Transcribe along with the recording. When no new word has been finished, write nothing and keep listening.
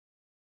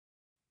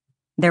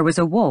There was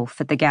a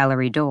wolf at the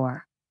gallery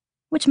door,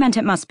 which meant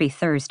it must be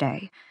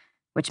Thursday,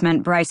 which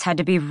meant Bryce had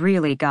to be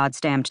really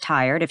goddamned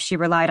tired if she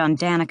relied on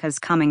Danica's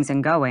comings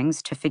and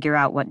goings to figure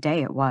out what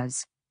day it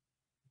was.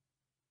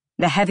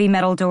 The heavy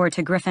metal door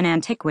to Griffin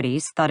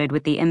Antiquities thudded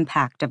with the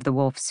impact of the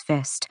wolf's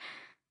fist,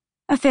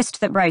 a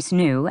fist that Bryce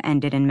knew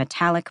ended in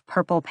metallic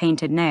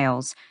purple-painted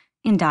nails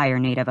in dire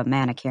need of a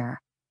manicure.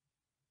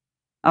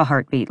 A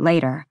heartbeat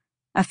later,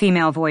 a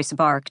female voice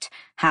barked,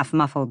 half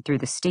muffled through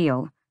the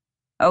steel,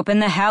 "Open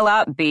the hell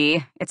up,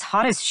 B. It's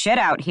hot as shit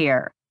out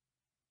here."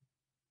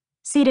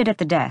 Seated at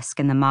the desk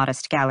in the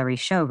modest gallery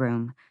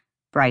showroom,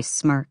 Bryce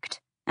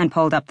smirked and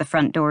pulled up the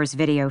front door's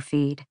video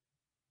feed.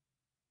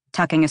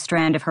 Tucking a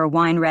strand of her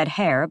wine-red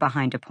hair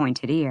behind a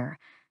pointed ear,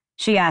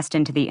 she asked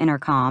into the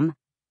intercom,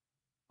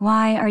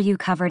 "Why are you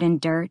covered in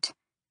dirt?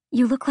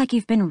 You look like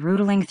you've been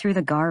rootling through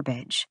the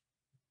garbage."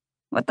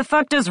 "What the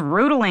fuck does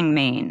rootling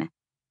mean?"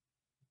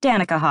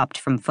 Danica hopped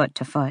from foot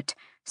to foot,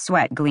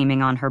 sweat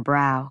gleaming on her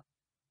brow.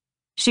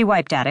 She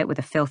wiped at it with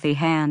a filthy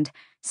hand,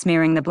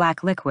 smearing the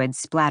black liquid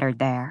splattered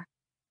there.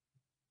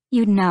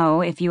 "You'd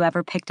know if you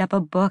ever picked up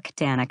a book,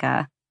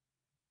 Danica."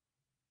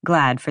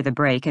 Glad for the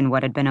break in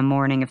what had been a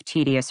morning of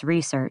tedious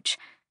research,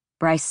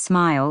 Bryce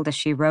smiled as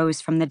she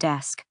rose from the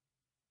desk.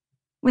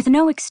 With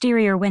no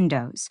exterior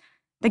windows,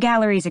 the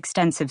gallery's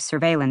extensive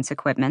surveillance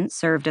equipment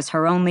served as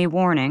her only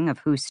warning of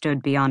who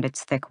stood beyond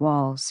its thick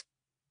walls.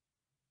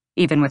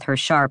 Even with her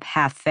sharp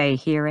half-Fae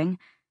hearing,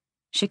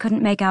 she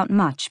couldn't make out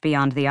much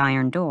beyond the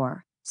iron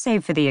door,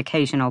 save for the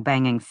occasional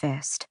banging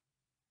fist.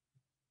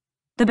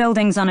 The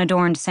building's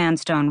unadorned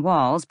sandstone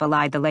walls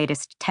belied the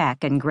latest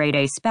tech and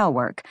grade-A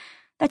spellwork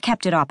that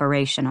kept it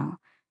operational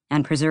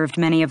and preserved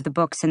many of the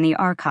books in the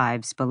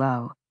archives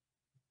below.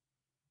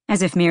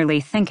 As if merely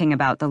thinking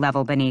about the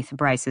level beneath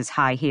Bryce's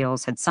high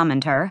heels had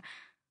summoned her,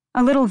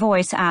 a little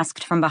voice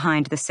asked from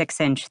behind the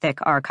 6-inch thick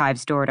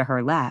archives door to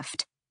her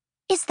left,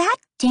 "Is that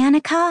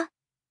Danica?"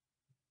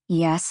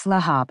 "Yes,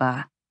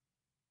 Lahaba."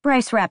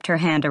 Bryce wrapped her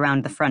hand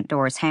around the front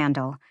door's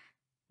handle.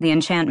 The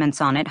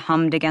enchantments on it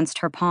hummed against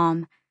her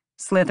palm,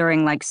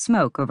 slithering like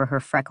smoke over her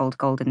freckled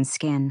golden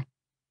skin.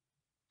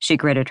 She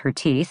gritted her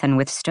teeth and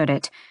withstood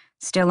it,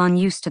 still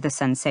unused to the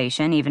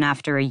sensation even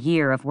after a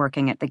year of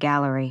working at the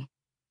gallery.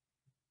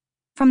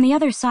 From the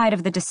other side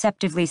of the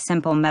deceptively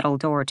simple metal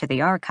door to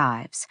the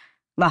archives,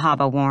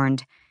 Lahaba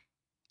warned,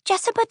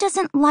 "Jessica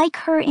doesn't like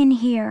her in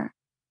here."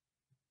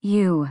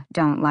 "You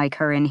don't like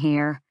her in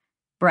here,"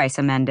 Bryce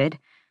amended,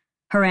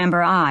 her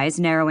amber eyes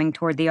narrowing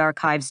toward the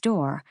archives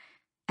door,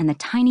 and the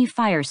tiny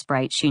fire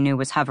sprite she knew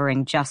was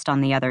hovering just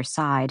on the other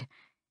side,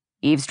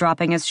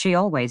 eavesdropping as she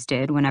always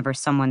did whenever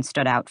someone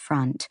stood out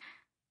front.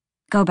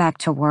 "Go back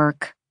to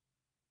work."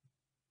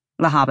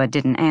 Lahaba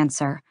didn't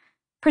answer,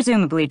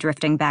 presumably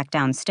drifting back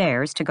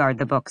downstairs to guard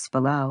the books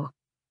below.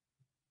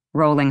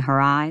 Rolling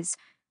her eyes,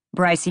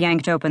 Bryce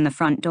yanked open the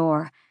front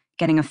door,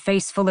 getting a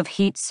face full of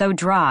heat so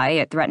dry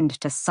it threatened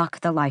to suck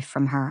the life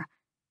from her,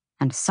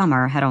 and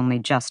summer had only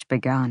just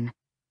begun.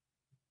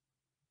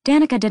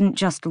 Danica didn't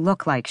just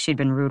look like she'd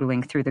been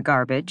rootling through the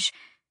garbage,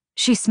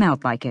 she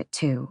smelled like it,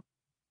 too.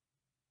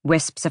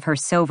 Wisps of her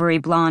silvery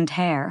blonde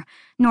hair,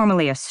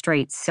 normally a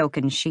straight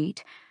silken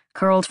sheet,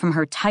 curled from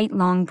her tight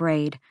long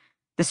braid,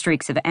 the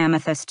streaks of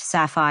amethyst,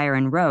 sapphire,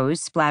 and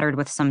rose splattered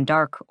with some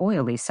dark,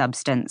 oily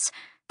substance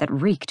that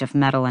reeked of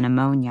metal and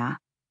ammonia.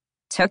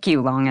 "Took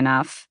you long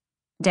enough,"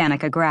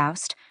 Danica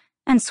groused,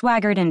 and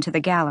swaggered into the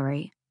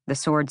gallery, the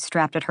sword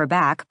strapped at her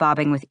back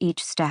bobbing with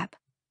each step.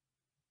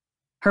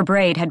 Her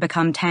braid had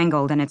become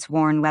tangled in its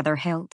worn leather hilt,